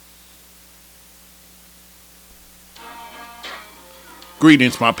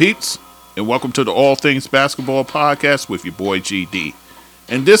Greetings, my peeps, and welcome to the All Things Basketball Podcast with your boy GD.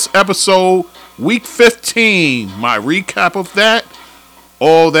 In this episode, Week 15, my recap of that,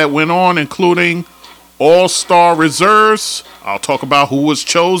 all that went on, including All-Star Reserves. I'll talk about who was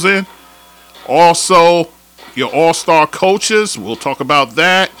chosen. Also, your All-Star coaches. We'll talk about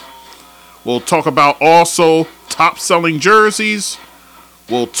that. We'll talk about also top-selling jerseys.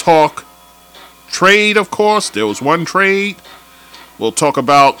 We'll talk trade, of course. There was one trade. We'll talk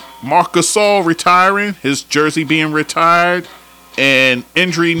about Marc Gasol retiring, his jersey being retired, and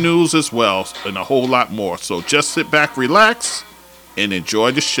injury news as well, and a whole lot more. So just sit back, relax, and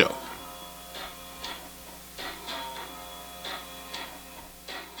enjoy the show.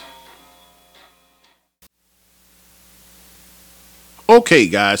 Okay,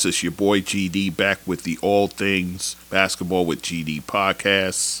 guys, it's your boy GD back with the All Things Basketball with GD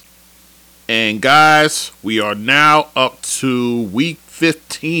podcast. And guys, we are now up to Week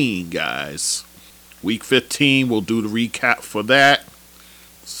 15, guys. Week 15, we'll do the recap for that.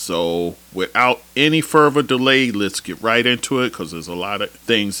 So without any further delay, let's get right into it because there's a lot of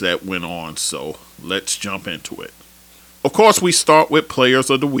things that went on. So let's jump into it. Of course, we start with Players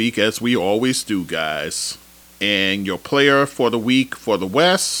of the Week as we always do, guys. And your player for the week for the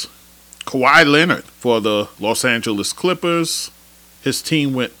West, Kawhi Leonard for the Los Angeles Clippers. His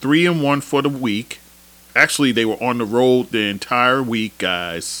team went 3-1 for the week. Actually, they were on the road the entire week,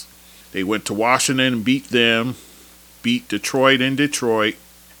 guys. They went to Washington and beat them. Beat Detroit in Detroit.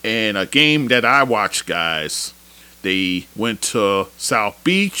 And a game that I watched, guys, they went to South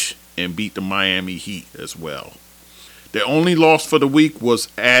Beach and beat the Miami Heat as well. Their only loss for the week was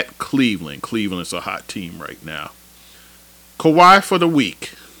at Cleveland. Cleveland's a hot team right now. Kawhi for the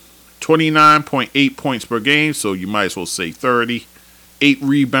week. 29.8 points per game, so you might as well say 30. 8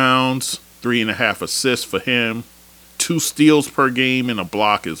 rebounds, 3.5 assists for him. 2 steals per game and a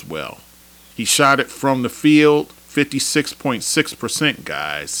block as well. He shot it from the field, 56.6%,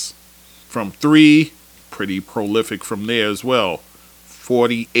 guys. From 3, pretty prolific from there as well,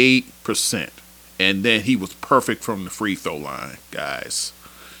 48%. And then he was perfect from the free throw line, guys.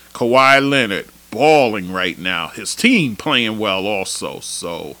 Kawhi Leonard balling right now. His team playing well also.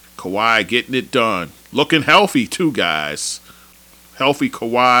 So Kawhi getting it done. Looking healthy too, guys. Healthy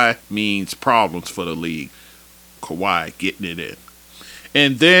Kawhi means problems for the league. Kawhi getting it in.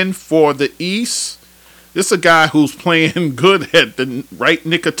 And then for the East, this is a guy who's playing good at the right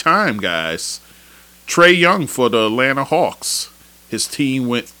nick of time, guys. Trae Young for the Atlanta Hawks. His team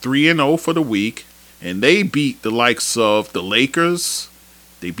went 3-0 for the week. And they beat the likes of the Lakers,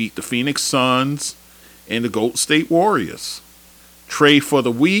 they beat the Phoenix Suns, and the Golden State Warriors. Trae for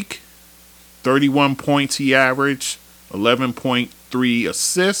the week, 31 points he averaged, 11.3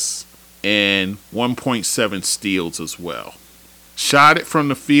 assists, and 1.7 steals as well. Shot it from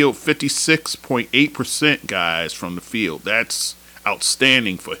the field, 56.8%, guys, from the field. That's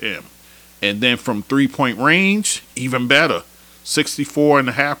outstanding for him. And then from three-point range, even better.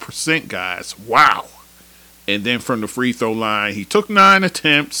 64.5%, guys. Wow. And then from the free throw line, he took 9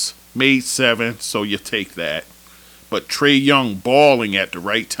 attempts, made 7, so you take that. But Trae Young balling at the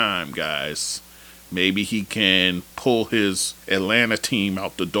right time, guys. Maybe he can pull his Atlanta team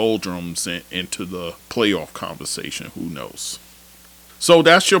out the doldrums and into the playoff conversation. Who knows? So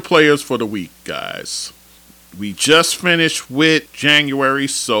that's your players for the week, guys. We just finished with January,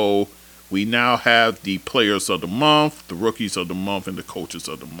 so we now have the players of the month, the rookies of the month, and the coaches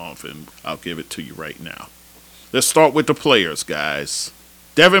of the month, and I'll give it to you right now. Let's start with the players, guys.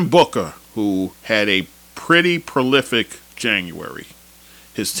 Devin Booker, who had a pretty prolific January.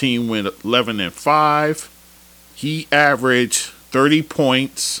 His team went 11-5. He averaged 30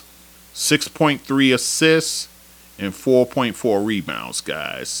 points, 6.3 assists, and 4.4 rebounds,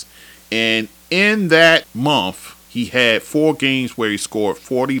 guys. And in that month, he had 4 games where he scored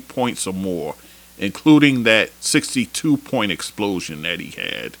 40 points or more, including that 62-point explosion that he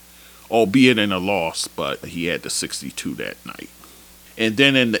had, albeit in a loss, but he had the 62 that night. And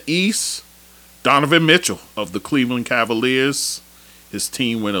then in the East, Donovan Mitchell of the Cleveland Cavaliers. His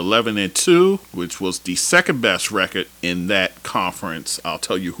team went 11-2, which was the second best record in that conference. I'll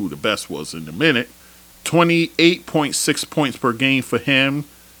tell you who the best was in a minute. 28.6 points per game for him,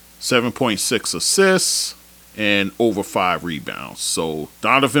 7.6 assists, and over 5 rebounds. So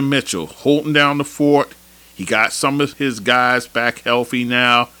Donovan Mitchell holding down the fort. He got some of his guys back healthy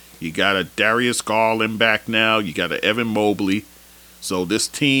now. You got a Darius Garland back now. You got a Evan Mobley. So this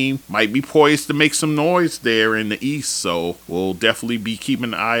team might be poised to make some noise there in the East. So we'll definitely be keeping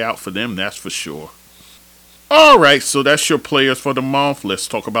an eye out for them, that's for sure. All right, so that's your players for the month. Let's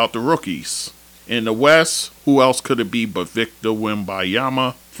talk about the rookies. In the West, who else could it be but Victor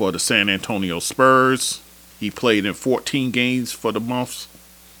Wembanyama for the San Antonio Spurs? He played in 14 games for the month,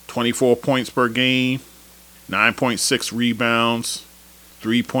 24 points per game, 9.6 rebounds,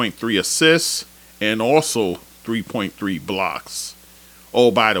 3.3 assists, and also 3.3 blocks.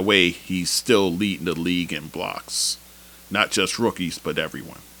 Oh, by the way, he's still leading the league in blocks. Not just rookies, but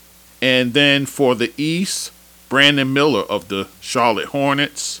everyone. And then for the East, Brandon Miller of the Charlotte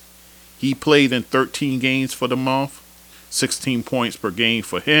Hornets. He played in 13 games for the month, 16 points per game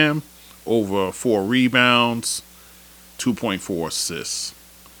for him, over 4 rebounds, 2.4 assists.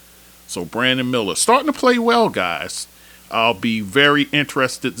 So Brandon Miller starting to play well, guys. I'll be very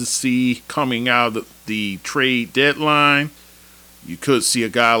interested to see coming out of the trade deadline. You could see a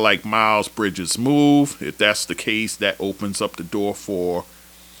guy like Miles Bridges move. If that's the case, that opens up the door for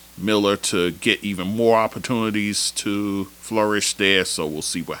Miller to get even more opportunities to flourish there. So we'll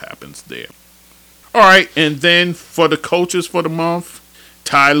see what happens there. All right, and then for the coaches for the month,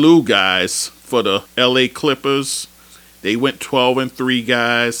 Ty Lue, guys, for the LA Clippers. They went 12-3,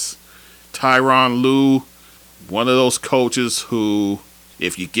 guys. Tyronn Lue, one of those coaches who,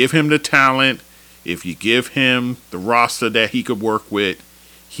 if you give him the talent, if you give him the roster that he could work with,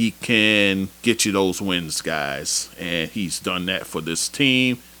 he can get you those wins, guys. And he's done that for this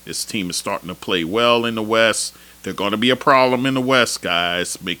team. This team is starting to play well in the West. They're going to be a problem in the West,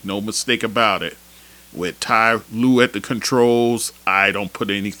 guys. Make no mistake about it. With Ty Lue at the controls, I don't put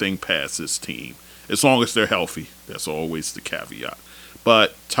anything past this team. As long as they're healthy. That's always the caveat.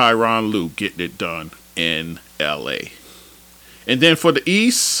 But Tyronn Lue getting it done in LA. And then for the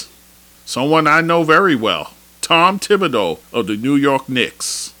East, someone I know very well, Tom Thibodeau of the New York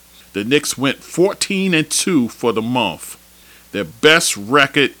Knicks. The Knicks went 14-2 for the month. Their best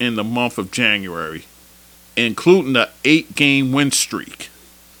record in the month of January, including the 8-game win streak.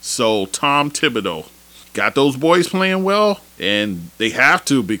 So Tom Thibodeau got those boys playing well, and they have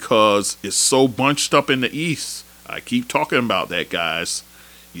to because it's so bunched up in the East. I keep talking about that, guys.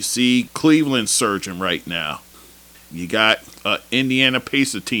 You see Cleveland surging right now. You got an Indiana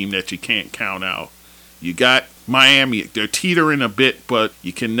Pacer team that you can't count out. You got Miami. They're teetering a bit, but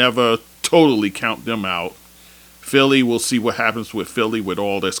you can never totally count them out. Philly, we'll see what happens with Philly with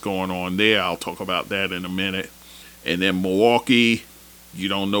all that's going on there. I'll talk about that in a minute. And then Milwaukee, you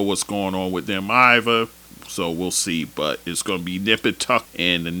don't know what's going on with them either. So we'll see. But it's going to be nip and tuck,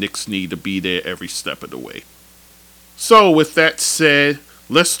 and the Knicks need to be there every step of the way. So with that said,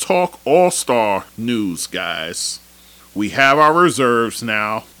 let's talk All-Star news, guys. We have our reserves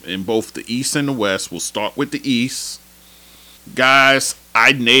now in both the East and the West. We'll start with the East. Guys,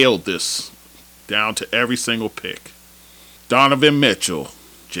 I nailed this down to every single pick. Donovan Mitchell,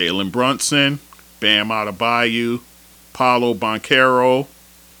 Jalen Brunson, Bam Adebayo, Paolo Banchero,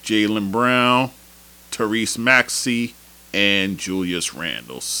 Jaylen Brown, Tyrese Maxey, and Julius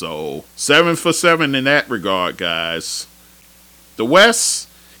Randle. So 7 for 7 in that regard, guys. The West,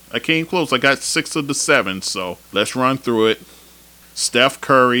 I came close. I got 6 of the 7, so let's run through it. Steph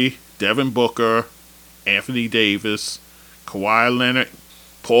Curry, Devin Booker, Anthony Davis, Kawhi Leonard,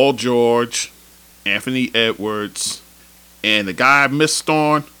 Paul George, Anthony Edwards, and the guy I missed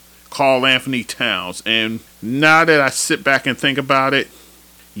on, Karl Anthony Towns. And now that I sit back and think about it,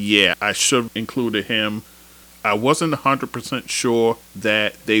 yeah, I should have included him. I wasn't 100% sure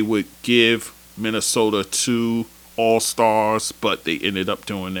that they would give Minnesota 2 All-Stars, but they ended up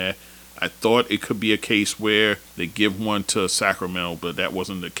doing that. I thought it could be a case where they give one to Sacramento, but that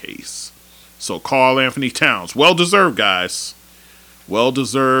wasn't the case. So Karl Anthony Towns, well-deserved, guys.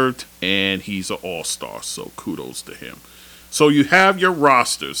 Well-deserved, and he's an all-star, so kudos to him. So you have your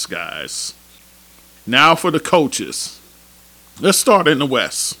rosters, guys. Now for the coaches. Let's start in the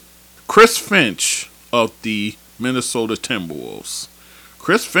West. Chris Finch of the Minnesota Timberwolves.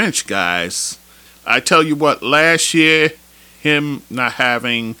 Chris Finch, guys, I tell you what, last year, him not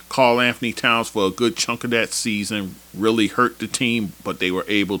having Karl Anthony Towns for a good chunk of that season really hurt the team, but they were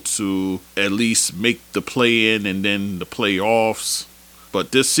able to at least make the play-in and then the playoffs.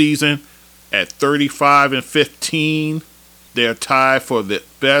 But this season, at 35-15, they're tied for the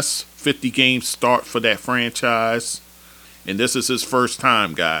best 50-game start for that franchise. And this is his first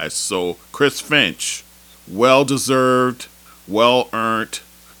time, guys. So, Chris Finch, well-deserved, well-earned.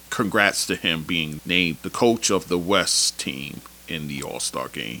 Congrats to him being named the coach of the West team in the All-Star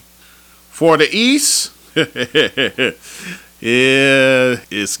game. For the East, yeah,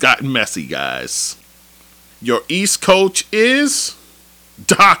 it's gotten messy, guys. Your East coach is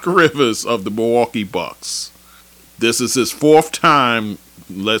Doc Rivers of the Milwaukee Bucks. This is his 4th time.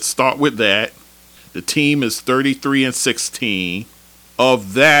 Let's start with that. The team is 33-16.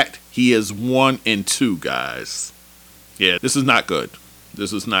 Of that, He is 1-2, guys. Yeah, this is not good.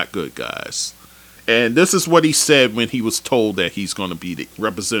 This is not good, guys. And this is what he said when he was told that he's going to be the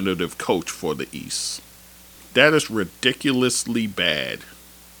representative coach for the East. That is ridiculously bad.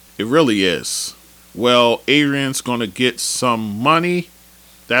 It really is. Well, Adrian's going to get some money,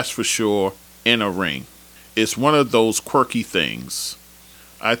 that's for sure, in a ring. It's one of those quirky things.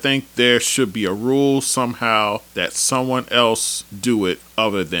 I think there should be a rule somehow that someone else do it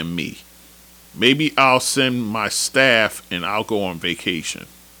other than me. Maybe I'll send my staff and I'll go on vacation.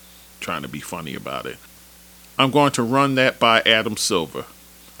 Trying to be funny about it. I'm going to run that by Adam Silver.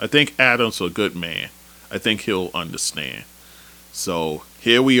 I think Adam's a good man. I think he'll understand. So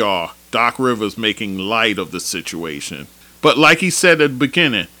here we are. Doc Rivers making light of the situation. But like he said at the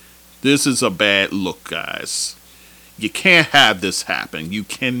beginning, this is a bad look, guys. You can't have this happen. You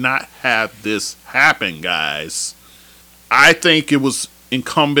cannot have this happen, guys. I think it was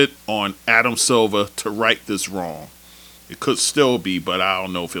incumbent on Adam Silver to right this wrong. It could still be, but I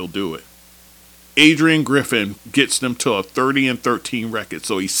don't know if he'll do it. Adrian Griffin gets them to a 30-13 record,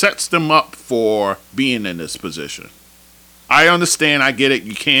 so he sets them up for being in this position. I understand, I get it.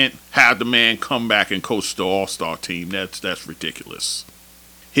 You can't have the man come back and coach the All-Star team. That's ridiculous.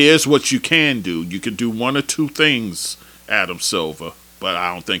 Here's what you can do. You can do one or two things, Adam Silver, but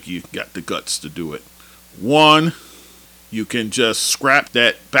I don't think you got the guts to do it. One, you can just scrap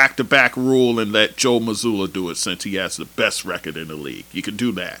that back-to-back rule and let Joe Mazzulla do it since he has the best record in the league. You can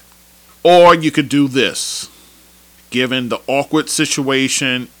do that. Or you could do this. Given the awkward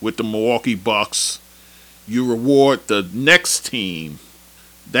situation with the Milwaukee Bucks, you reward the next team,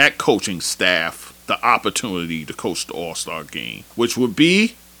 that coaching staff, the opportunity to coach the All-Star game, which would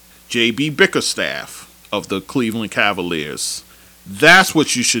be J.B. Bickerstaff of the Cleveland Cavaliers. That's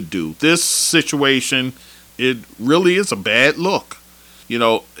what you should do. This situation, it really is a bad look. You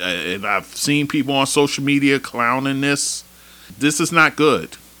know, and I've seen people on social media clowning this. This is not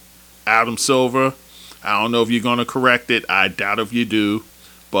good. Adam Silver, I don't know if you're going to correct it. I doubt if you do.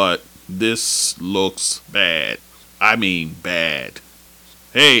 But this looks bad. I mean bad.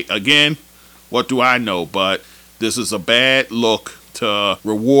 Hey, again, what do I know? But this is a bad look to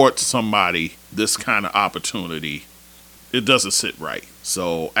reward somebody this kind of opportunity. It doesn't sit right.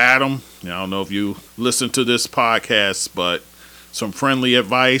 So, Adam, I don't know if you listen to this podcast, but some friendly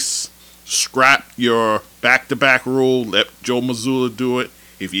advice. Scrap your back-to-back rule. Let Joe Mazzulla do it.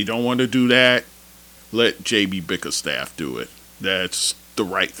 If you don't want to do that, let J.B. Bickerstaff do it. That's the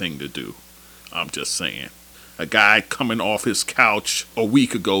right thing to do. I'm just saying. A guy coming off his couch a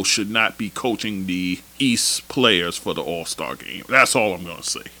week ago should not be coaching the East players for the All-Star game. That's all I'm going to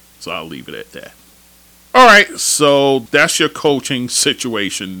say. So I'll leave it at that. All right, so that's your coaching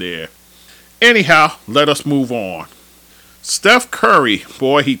situation there. Anyhow, let us move on. Steph Curry,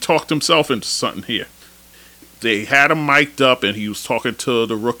 boy, he talked himself into something here. They had him mic'd up and he was talking to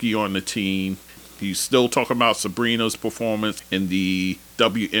the rookie on the team. He's still talking about Sabrina's performance in the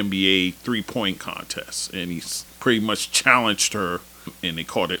WNBA three-point contest. And he's pretty much challenged her, and they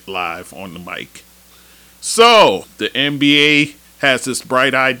caught it live on the mic. So, the NBA has this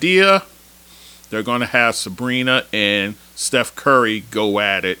bright idea. They're going to have Sabrina and Steph Curry go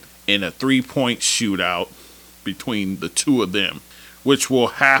at it in a three-point shootout between the two of them, which will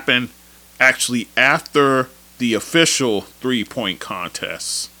happen actually after the official three-point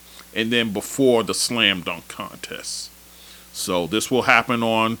contest and then before the slam dunk contest. So this will happen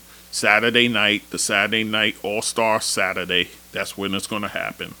on Saturday night, the Saturday night All-Star Saturday. That's when it's going to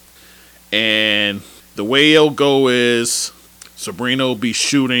happen. And the way it'll go is Sabrina will be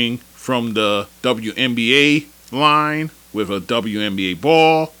shooting from the WNBA line with a WNBA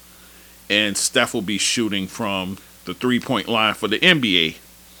ball, and Steph will be shooting from the three-point line for the NBA,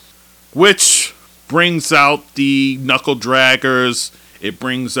 which brings out the knuckle draggers. It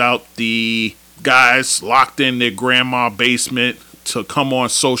brings out the guys locked in their grandma basement to come on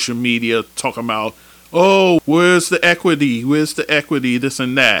social media talking about, oh, where's the equity? Where's the equity? This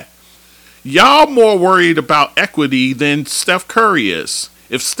and that. Y'all more worried about equity than Steph Curry is.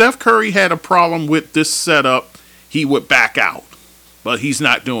 If Steph Curry had a problem with this setup, he would back out. But he's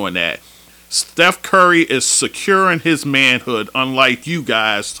not doing that. Steph Curry is secure in his manhood, unlike you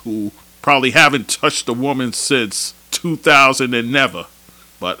guys who probably haven't touched a woman since 2000 and never.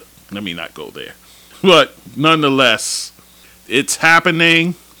 But let me not go there. But nonetheless, it's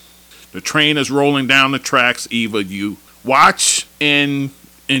happening. The train is rolling down the tracks. Either you watch and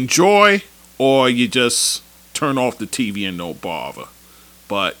enjoy, or you just turn off the TV and no bother.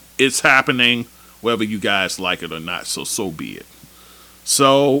 But it's happening whether you guys like it or not, so be it.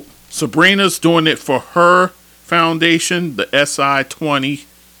 So Sabrina's doing it for her foundation, the SI20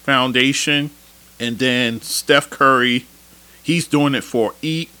 Foundation. And then Steph Curry, he's doing it for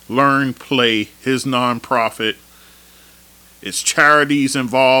Eat, Learn, Play, his nonprofit. It's charities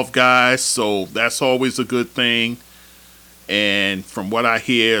involved, guys, so that's always a good thing. And from what I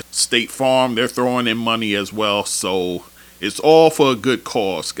hear, State Farm, they're throwing in money as well. So it's all for a good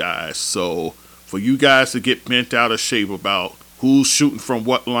cause, guys. So for you guys to get bent out of shape about who's shooting from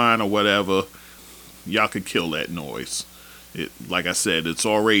what line or whatever, y'all could kill that noise. Like I said, it's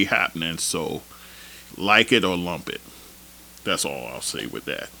already happening. So like it or lump it. That's all I'll say with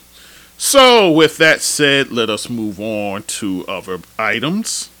that. So with that said, let us move on to other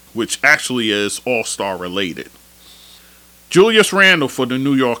items, which actually is All-Star related. Julius Randle for the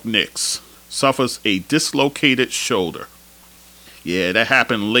New York Knicks suffers a dislocated shoulder. Yeah, that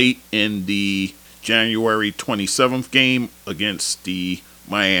happened late in the January 27th game against the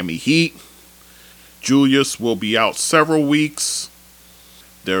Miami Heat. Julius will be out several weeks.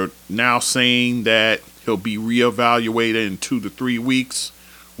 They're now saying that he'll be reevaluated in 2 to 3 weeks,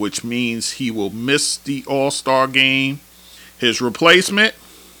 which means he will miss the All-Star game. His replacement,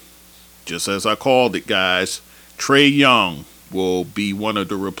 just as I called it, guys, Trae Young will be one of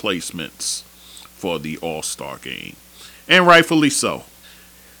the replacements for the All-Star game. And rightfully so.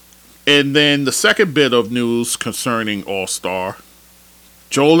 And then the second bit of news concerning All-Star,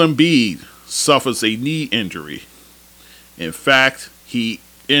 Joel Embiid suffers a knee injury. In fact, he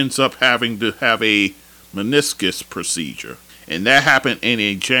ends up having to have a meniscus procedure. And that happened in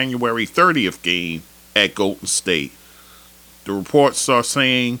a January 30th game at Golden State. The reports are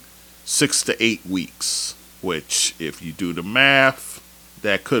saying 6 to 8 weeks, which, if you do the math,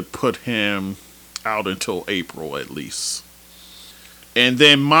 that could put him out until April at least. And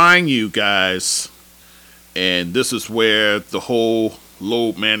then, mind you guys, and this is where the whole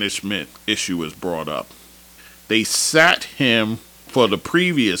load management issue is brought up. They sat him for the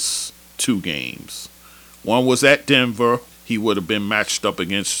previous 2 games. One was at Denver. He would have been matched up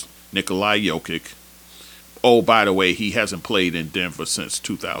against Nikola Jokic. Oh, by the way, he hasn't played in Denver since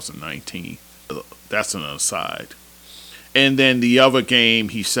 2019. That's an aside. And then the other game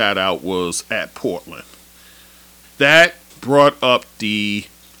he sat out was at Portland. That brought up the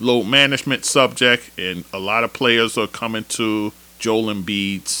load management subject, and a lot of players are coming to Joel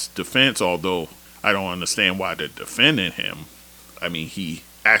Embiid's defense, although I don't understand why they're defending him. I mean, he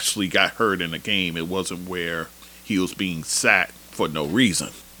actually got hurt in the game. It wasn't where he was being sat for no reason.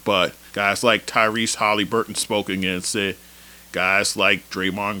 But guys like Tyrese Halliburton spoke against it. Guys like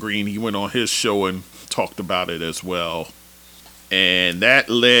Draymond Green, he went on his show and talked about it as well. And that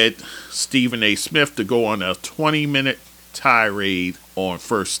led Stephen A. Smith to go on a 20-minute tirade on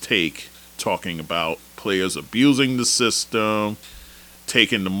First Take, talking about players abusing the system,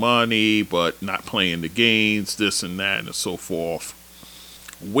 taking the money, but not playing the games, this and that, and so forth.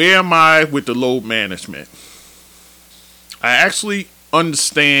 Where am I with the load management? I actually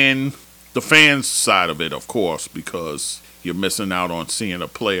understand the fans' side of it, of course, because you're missing out on seeing a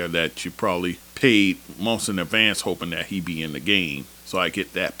player that you probably paid months in advance hoping that he be in the game. So I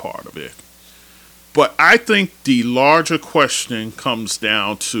get that part of it. But I think the larger question comes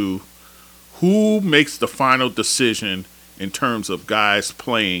down to who makes the final decision in terms of guys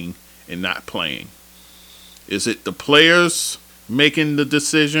playing and not playing. Is it the players making the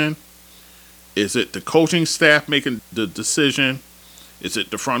decision? Is it the coaching staff making the decision? Is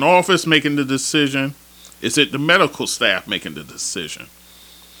it the front office making the decision? Is it the medical staff making the decision?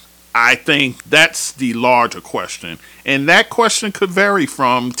 I think that's the larger question. And that question could vary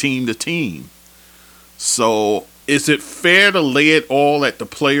from team to team. So, is it fair to lay it all at the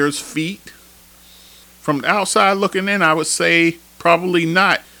players' feet? From the outside looking in, I would say probably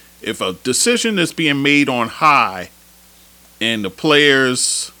not. If a decision is being made on high and the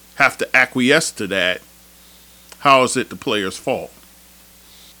players have to acquiesce to that, how is it the players' fault?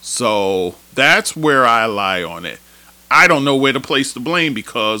 So that's where I lie on it. I don't know where to place the blame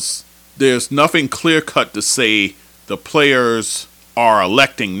because there's nothing clear-cut to say the players are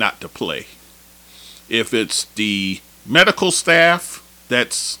electing not to play. If it's the medical staff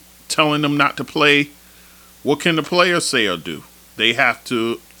that's telling them not to play, what can the players say or do? They have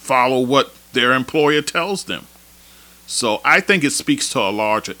to follow what their employer tells them. So I think it speaks to a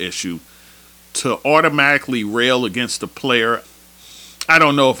larger issue. To automatically rail against the player, I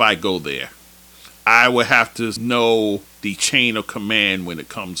don't know if I go there. I would have to know the chain of command when it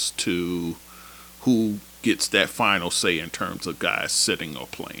comes to who gets that final say in terms of guys sitting or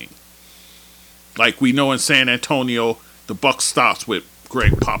playing. Like we know in San Antonio, the buck stops with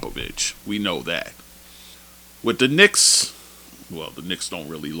Greg Popovich. We know that. With the Knicks, well, the Knicks don't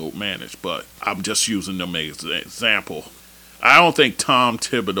really load manage, but I'm just using them as an example. I don't think Tom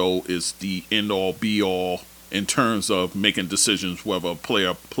Thibodeau is the end-all, be-all in terms of making decisions whether a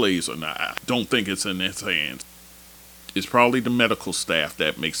player plays or not. I don't think it's in his hands. It's probably the medical staff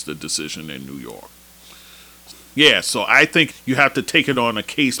that makes the decision in New York. Yeah, so I think you have to take it on a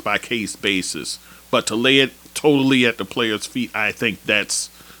case-by-case basis. But to lay it totally at the player's feet, I think that's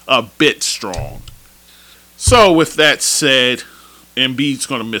a bit strong. So with that said, Embiid's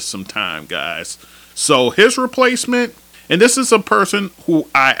going to miss some time, guys. So his replacement, and this is a person who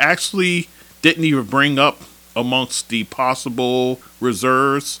I actually didn't even bring up amongst the possible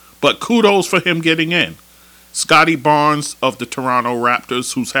reserves, but kudos for him getting in. Scotty Barnes of the Toronto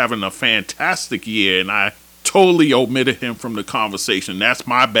Raptors, who's having a fantastic year, and I totally omitted him from the conversation. That's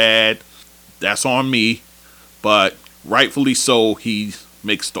my bad. That's on me. But rightfully so, he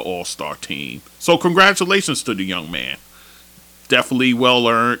makes the All-Star team. So congratulations to the young man. Definitely well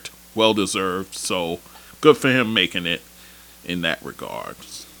earned, well deserved. So good for him making it in that regard.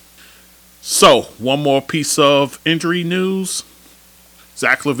 So one more piece of injury news.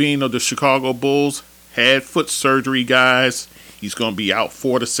 Zach LaVine of the Chicago Bulls had foot surgery, guys. He's going to be out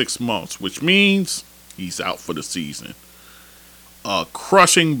 4 to 6 months, which means he's out for the season. A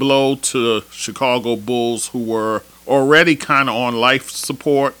crushing blow to Chicago Bulls, who were already kind of on life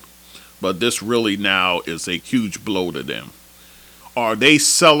support, but this really now is a huge blow to them. Are they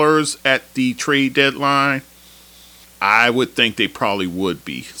sellers at the trade deadline? I would think they probably would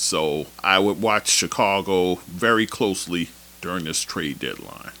be. So I would watch Chicago very closely during this trade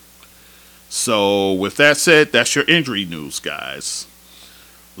deadline. So with that said, that's your injury news, guys.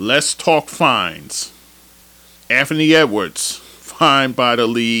 Let's talk fines. Anthony Edwards, fined by the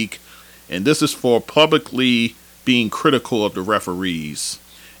league, and this is for publicly being critical of the referees.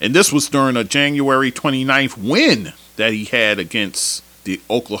 And this was during a January 29th win that he had against the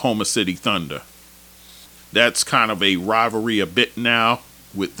Oklahoma City Thunder. That's kind of a rivalry a bit now,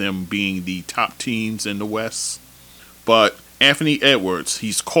 with them being the top teams in the West. But Anthony Edwards,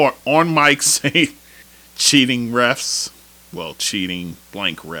 he's caught on mic saying cheating refs. Well, cheating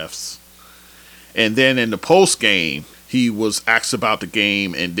blank refs. And then in the post game, he was asked about the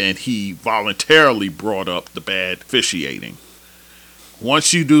game, and then he voluntarily brought up the bad officiating.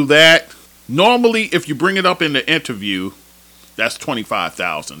 Once you do that, normally if you bring it up in the interview, that's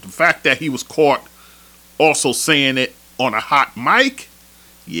 $25,000. The fact that he was caught also saying it on a hot mic,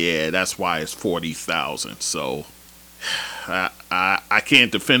 yeah, that's why it's $40,000. So I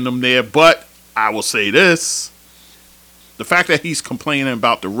can't defend him there, but I will say this. The fact that he's complaining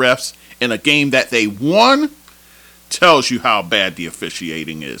about the refs in a game that they won tells you how bad the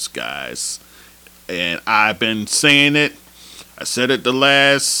officiating is, guys. And I've been saying it. I said it the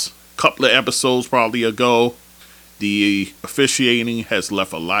last couple of episodes probably ago. The officiating has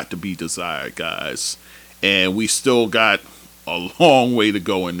left a lot to be desired, guys. And we still got a long way to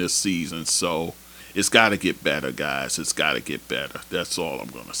go in this season. So it's got to get better, guys. It's got to get better. That's all I'm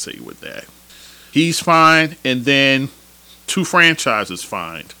going to say with that. He's fined, and then 2 franchises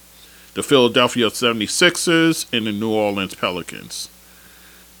fined. The Philadelphia 76ers and the New Orleans Pelicans.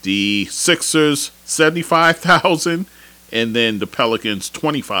 The Sixers, $75,000, and then the Pelicans,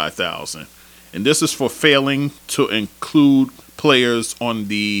 $25,000. And this is for failing to include players on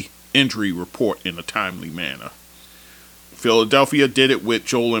the injury report in a timely manner. Philadelphia did it with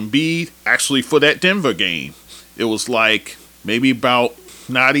Joel Embiid, actually for that Denver game. It was like maybe about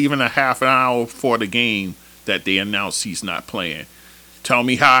not even a half an hour before the game that they announced he's not playing. Tell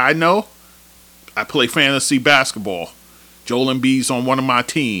me how I know? I play fantasy basketball. Joel Embiid's on one of my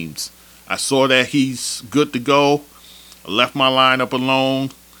teams. I saw that he's good to go. I left my lineup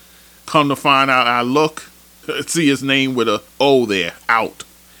alone. Come to find out, I look, see his name with a O there, out.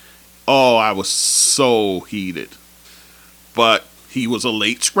 Oh, I was so heated. But he was a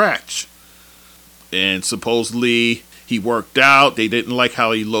late scratch. And supposedly he worked out. They didn't like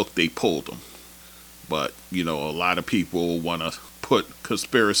how he looked. They pulled him. But, you know, a lot of people want to put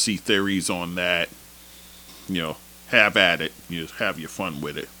conspiracy theories on that. You know, have at it. You have your fun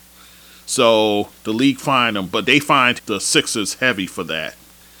with it. So the league fined them, but they fined the Sixers heavy for that,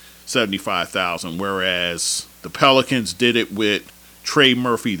 $75,000. Whereas the Pelicans did it with Trey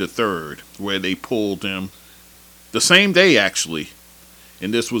Murphy III, where they pulled him the same day actually,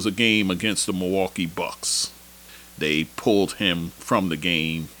 and this was a game against the Milwaukee Bucks. They pulled him from the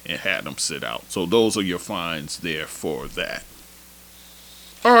game and had him sit out. So those are your fines there for that.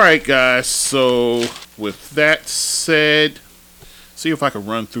 Alright guys, so with that said, see if I can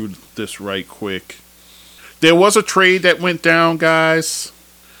run through this right quick. There was a trade that went down, guys.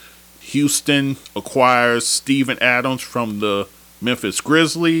 Houston acquires Steven Adams from the Memphis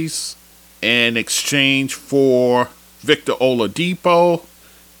Grizzlies in exchange for Victor Oladipo,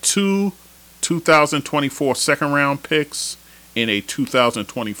 2 2024 second round picks, and a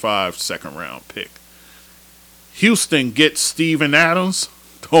 2025 second round pick. Houston gets Steven Adams.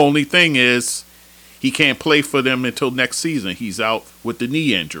 The only thing is he can't play for them until next season. He's out with the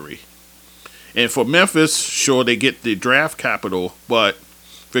knee injury. And for Memphis, sure, they get the draft capital, but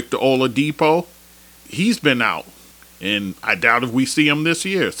Victor Oladipo, he's been out. And I doubt if we see him this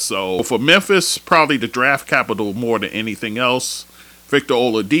year. So for Memphis, probably the draft capital more than anything else. Victor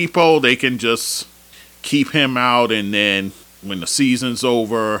Oladipo, they can just keep him out, and then when the season's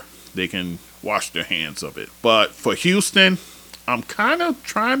over, they can wash their hands of it. But for Houston, I'm kind of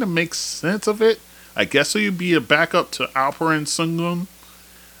trying to make sense of it. I guess he'd be a backup to Alperen Sengun.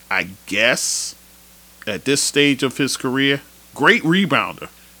 I guess at this stage of his career. Great rebounder.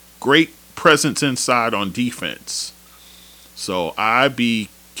 Great presence inside on defense. So I'd be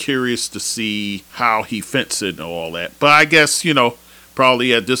curious to see how he fits it and all that. But I guess,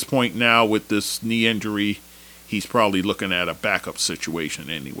 probably at this point now with this knee injury, he's probably looking at a backup situation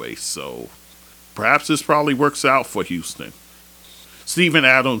anyway. So perhaps this probably works out for Houston. Steven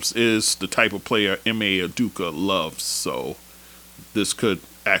Adams is the type of player Ime Udoka loves, so this could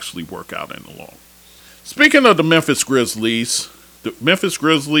actually work out in the long. Speaking of the Memphis Grizzlies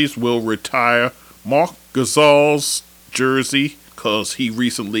will retire Marc Gasol's jersey because he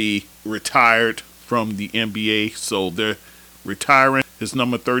recently retired from the NBA, so they're retiring his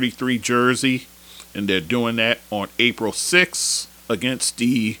number 33 jersey, and they're doing that on April 6th against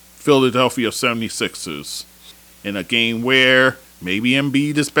the Philadelphia 76ers in a game where maybe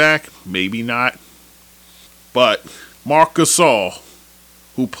Embiid is back, maybe not. But Marc Gasol,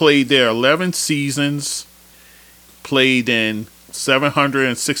 who played there 11 seasons, played in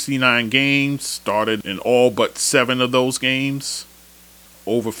 769 games, started in all but 7 of those games,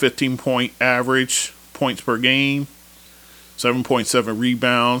 over 15-point average points per game, 7.7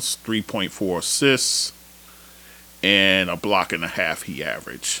 rebounds, 3.4 assists, and a block and a half he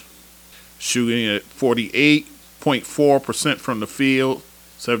averaged. Shooting at 48.4% from the field,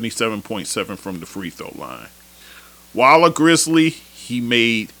 77.7% from the free throw line. While a Grizzly, he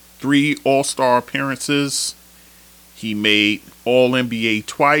made 3 All-Star appearances. He made All-NBA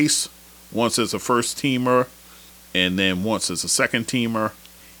twice, once as a first-teamer and then once as a second-teamer.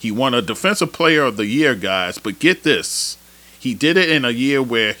 He won a Defensive Player of the Year, guys, but get this. He did it in a year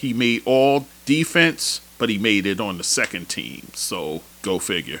where he made all defense, but he made it on the second team. So, go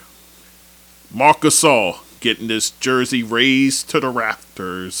figure. Marc Gasol getting this jersey raised to the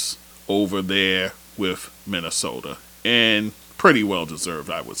rafters over there with Minnesota. And pretty well deserved,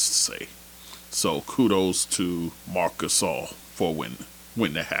 I would say. So, kudos to Marc Gasol for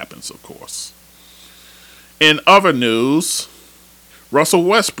when that happens, of course. In other news, Russell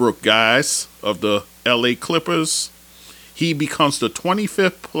Westbrook, guys, of the LA Clippers, he becomes the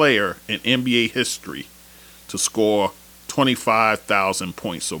 25th player in NBA history to score 25,000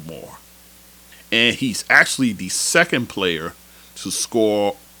 points or more. And he's actually the second player to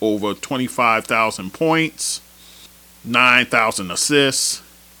score over 25,000 points, 9,000 assists,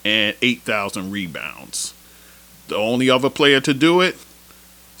 and 8,000 rebounds. The only other player to do it,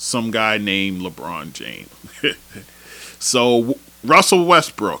 some guy named LeBron James. So Russell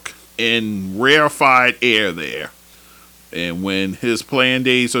Westbrook in rarefied air there. And when his playing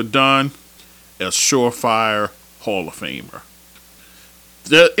days are done, a surefire Hall of Famer.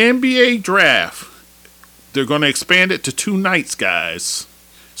 The NBA draft, they're going to expand it to 2 nights, guys,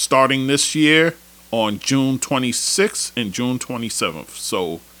 starting this year on June 26th and June 27th.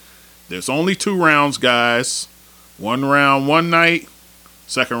 So there's only 2 rounds, guys. 1 round one night,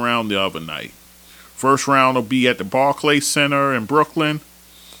 second round the other night. First round will be at the Barclays Center in Brooklyn.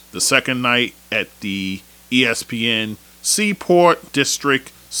 The second night at the ESPN Seaport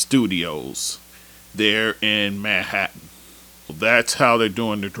District Studios there in Manhattan. So that's how they're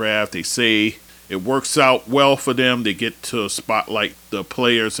doing the draft. They say it works out well for them. They get to spotlight the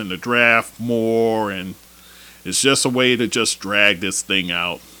players in the draft more, and it's just a way to just drag this thing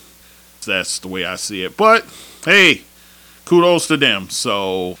out. That's the way I see it. But hey, kudos to them.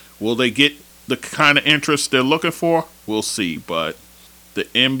 So will they get the kind of interest they're looking for? We'll see. But the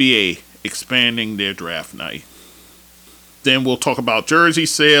NBA expanding their draft night. Then we'll talk about jersey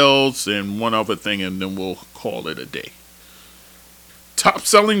sales and one other thing, and then we'll call it a day. Top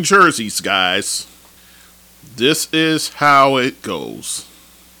selling jerseys, guys. This is how it goes.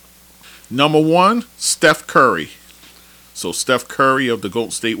 Number 1, Steph Curry. So Steph Curry of the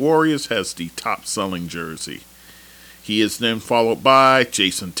Golden State Warriors has the top selling jersey. He is then followed by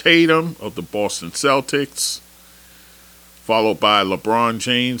Jason Tatum of the Boston Celtics, followed by LeBron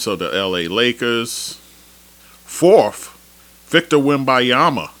James of the LA Lakers, 4th, Victor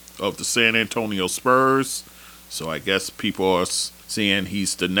Wembanyama of the San Antonio Spurs. So I guess people are saying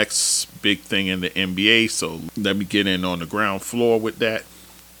he's the next big thing in the NBA. So let me get in on the ground floor with that.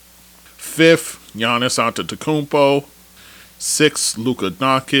 5th, Giannis Antetokounmpo. 6th, Luka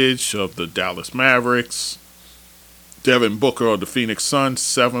Doncic of the Dallas Mavericks. Devin Booker of the Phoenix Suns,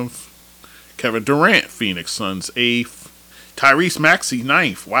 7th. Kevin Durant, Phoenix Suns, 8th. Tyrese Maxey,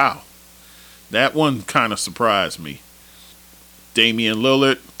 9th. Wow. That one kind of surprised me. Damian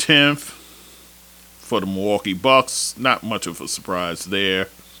Lillard, 10th. For the Milwaukee Bucks, not much of a surprise there,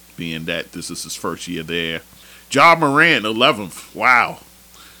 being that this is his first year there. Ja Morant, 11th. Wow.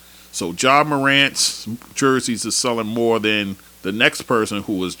 So Ja Morant's jerseys are selling more than the next person,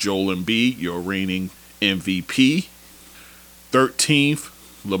 who was Joel Embiid, your reigning MVP. 13th,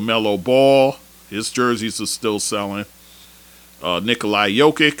 LaMelo Ball. His jerseys are still selling. Nikolai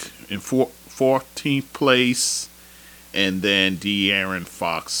Jokic in 14th place. And then De'Aaron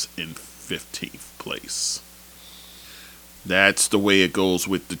Fox in 15th place. That's the way it goes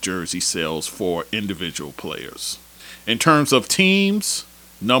with the jersey sales for individual players. In terms of teams,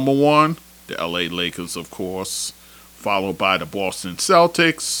 number 1, the LA Lakers, of course, followed by the Boston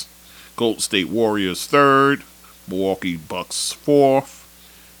Celtics, Golden State Warriors 3rd, Milwaukee Bucks 4th,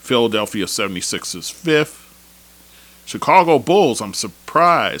 Philadelphia 76ers 5th, Chicago Bulls, I'm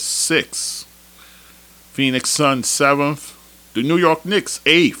surprised, 6th, Phoenix Suns 7th, the New York Knicks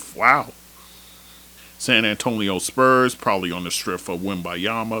 8th, wow. San Antonio Spurs, probably on the strip for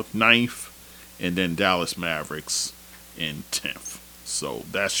Wembanyama, 9th. And then Dallas Mavericks in 10th. So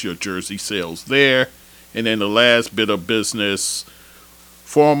that's your jersey sales there. And then the last bit of business,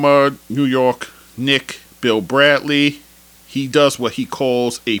 former New York Knick Bill Bradley. He does what he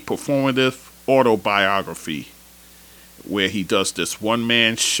calls a performative autobiography, where he does this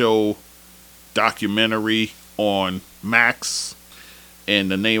one-man show documentary on Max.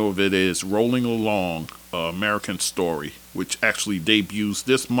 And the name of it is Rolling Along, American Story, which actually debuts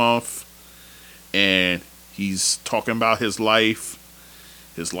this month. And he's talking about his life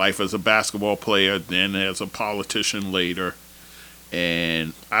as a basketball player, then as a politician later.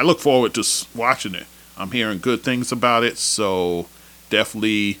 And I look forward to watching it. I'm hearing good things about it, so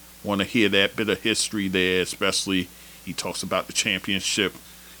definitely want to hear that bit of history there, especially he talks about the championship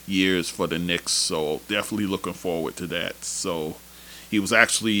years for the Knicks, so definitely looking forward to that. So he was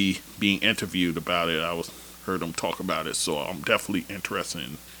actually being interviewed about it. Heard him talk about it, so I'm definitely interested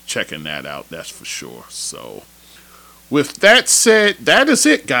in checking that out, that's for sure. So with that said, that is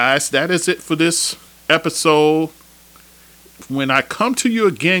it, guys. That is it for this episode. When I come to you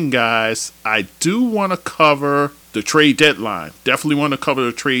again, guys, I do want to cover the trade deadline. Definitely want to cover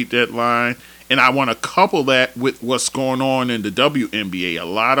the trade deadline. And I want to couple that with what's going on in the WNBA. A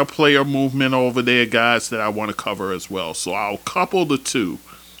lot of player movement over there, guys, that I want to cover as well. So I'll couple the two.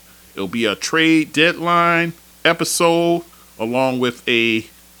 It'll be a trade deadline episode along with a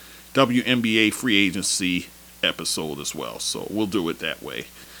WNBA free agency episode as well. So we'll do it that way.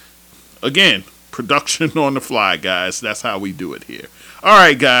 Again, production on the fly, guys. That's how we do it here. All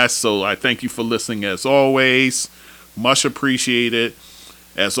right, guys. So I thank you for listening as always. Much appreciated.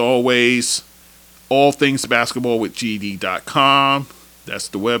 As always, all things basketball with GD.com. That's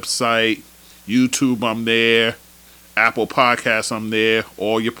the website. YouTube, I'm there. Apple Podcasts, I'm there.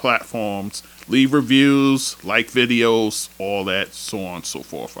 All your platforms. Leave reviews, like videos, all that, so on and so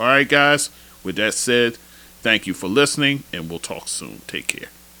forth. All right, guys. With that said, thank you for listening, and we'll talk soon. Take care.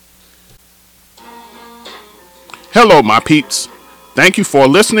 Hello, my peeps. Thank you for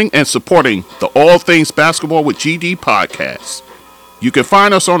listening and supporting the All Things Basketball with GD podcast. You can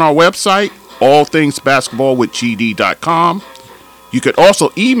find us on our website, allthingsbasketballwithgd.com. You could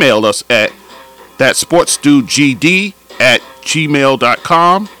also email us at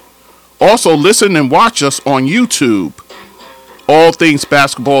thatsportsdudegd@gmail.com. Also listen and watch us on YouTube, All Things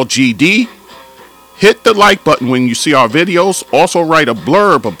Basketball GD. Hit the like button when you see our videos. Also write a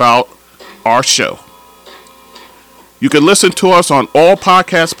blurb about our show. You can listen to us on all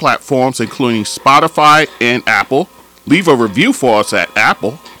podcast platforms, including Spotify and Apple. Leave a review for us at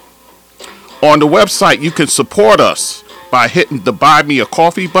Apple. On the website, you can support us by hitting the Buy Me a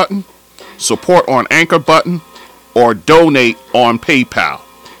Coffee button, support on Anchor button, or donate on PayPal.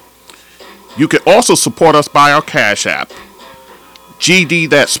 You can also support us by our Cash App, GD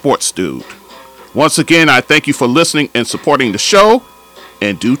That Sports Dude. Once again, I thank you for listening and supporting the show,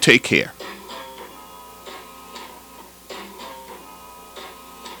 and do take care.